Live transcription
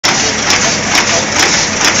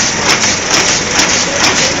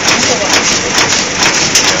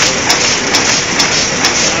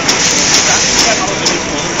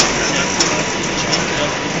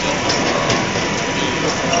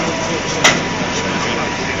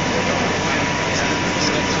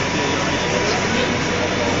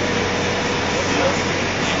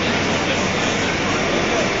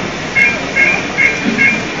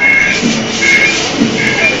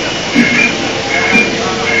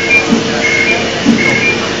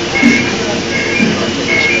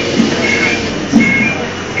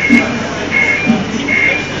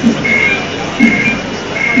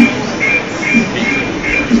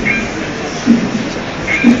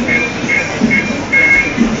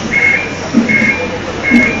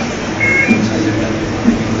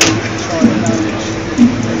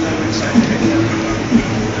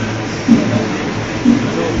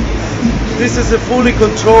This is a fully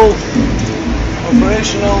controlled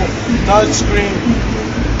operational touch screen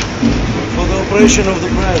for the operation of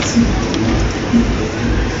the press.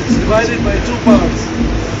 It's divided by two parts.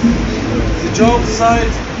 The job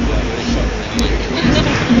side,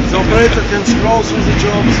 the operator can scroll through the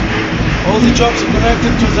jobs. All the jobs are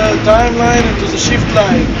connected to the timeline and to the shift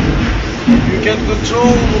line. You can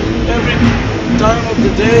control every time of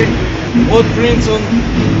the day what prints on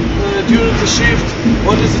during the shift,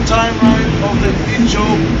 what is the timeline of each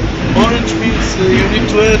job. Orange means you need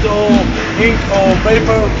to add or ink or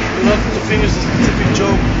paper in order to finish the specific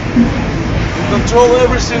job. You control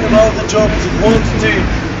everything about the job, the quantity,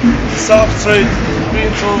 the substrate, the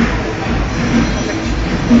print on.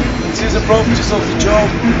 You can see the properties of the job.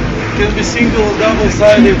 It can be single or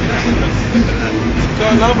double-sided.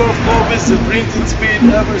 The number of copies, the printing speed,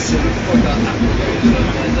 everything.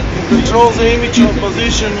 You control the image or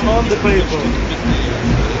position on the paper.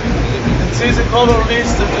 You can see the color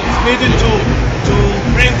list that is needed to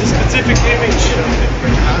print the specific image.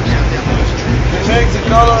 You make the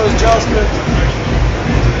color adjustment,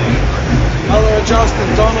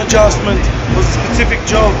 tone adjustment for the specific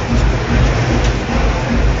job.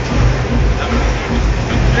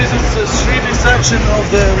 This is the 3D section of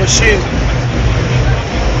the machine.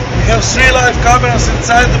 We have 3 live cameras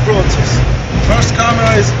inside the process. First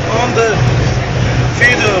camera is on the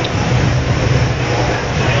feeder.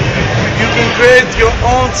 You can create your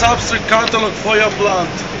own substrate catalog for your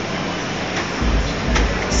plant.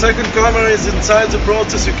 Second camera is inside the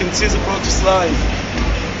process. You can see the process live.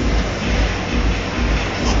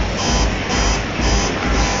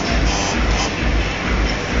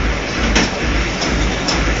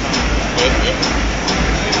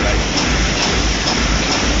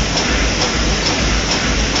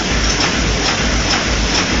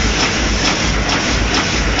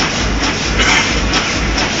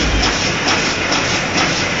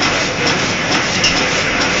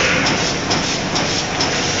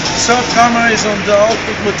 The third camera is on the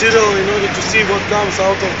output material in order to see what comes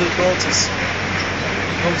out of the process.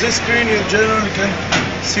 On this screen you generally can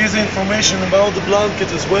see the information about the blanket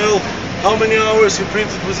as well, how many hours you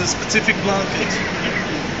printed with a specific blanket.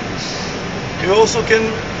 You also can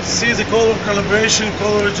see the color calibration,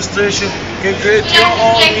 color registration. You can create your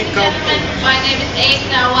own income. My name is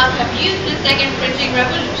Aiden and I welcome you to the second printing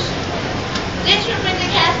revolution. Digital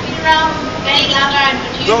printing has been around many Landa and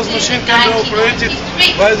produced. Those machines can be operated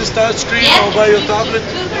by the touch screen or by your tablet.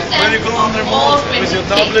 When you go on the remote with your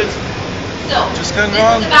tablet, just can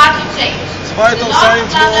run. It's vital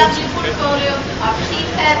science mode.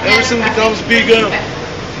 Everything becomes bigger.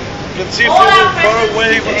 You can see from far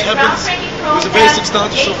away what happens with the basic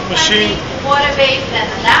status of the machine.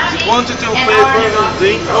 The quantity of paper, the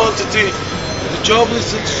ink quantity, the job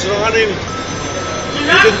list that's running. It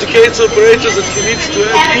indicates operators that he needs to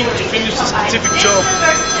add ink to finish a specific job.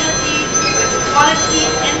 On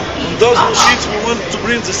those machines we want to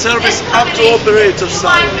bring the service up to operator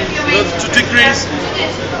side in order to decrease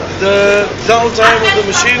the downtime of the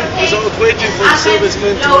machine without waiting for the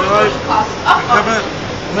serviceman to arrive. We have a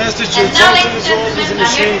message that something is wrong with the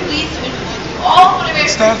machine.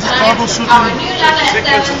 Start the troubleshooting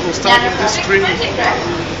sequence that will start on this screen.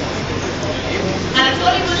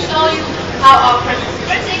 Anatoly will show you how our press is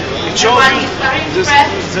printing. It shows you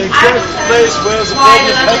the exact place where the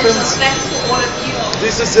problem happens.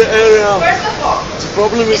 This is the area. The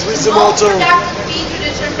problem is with the motor.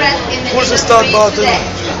 Push the start button.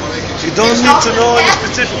 You don't need to know any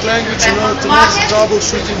specific language in order to make the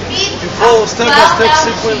troubleshooting. You follow step-by-step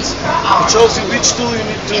sequence. It shows you which tool you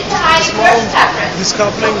need to dismount this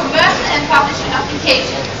coupling.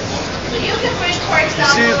 You can print, for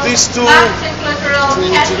example, see this tool collateral,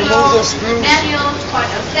 to remove those screws. manuals,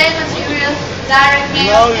 point of sale material, direct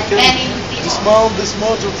mail, Now you and can any receipt. dismount this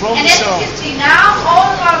motor from And the as you shaft. can see now,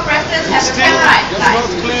 all of our presses have a Still, camera it's inside.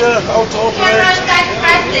 not clear how to Camera operate. inside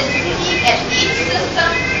press is unique at each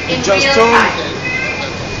system in Just real turn. time.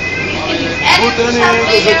 You can use Put any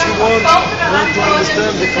angle that you want to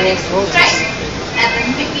understand the process.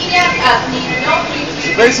 And the media need no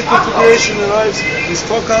The basic configuration arrives with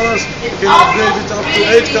 4 colors. You can upgrade it up to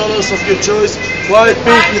 8 colors of your choice: white,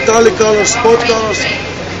 pink, metallic colors, spot colors.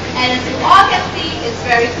 And as you all can see, it's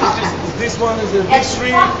very compact. This one is a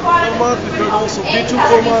B3 format. We have also B2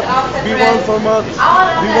 format, B1 format.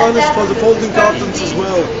 B1 is for the folding cartons as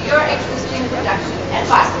well. Your existing production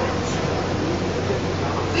environment.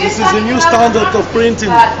 This is a new standard of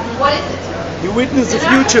printing. But what is it? You witness the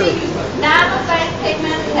future. Nano-sized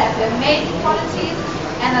pigments have amazing qualities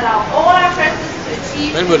and allow all our presses to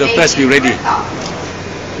achieve When will the press be ready?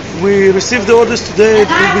 The We received the orders today. It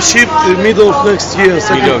will be shipped in the middle of next year,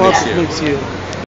 second Middle of part next of year. next year.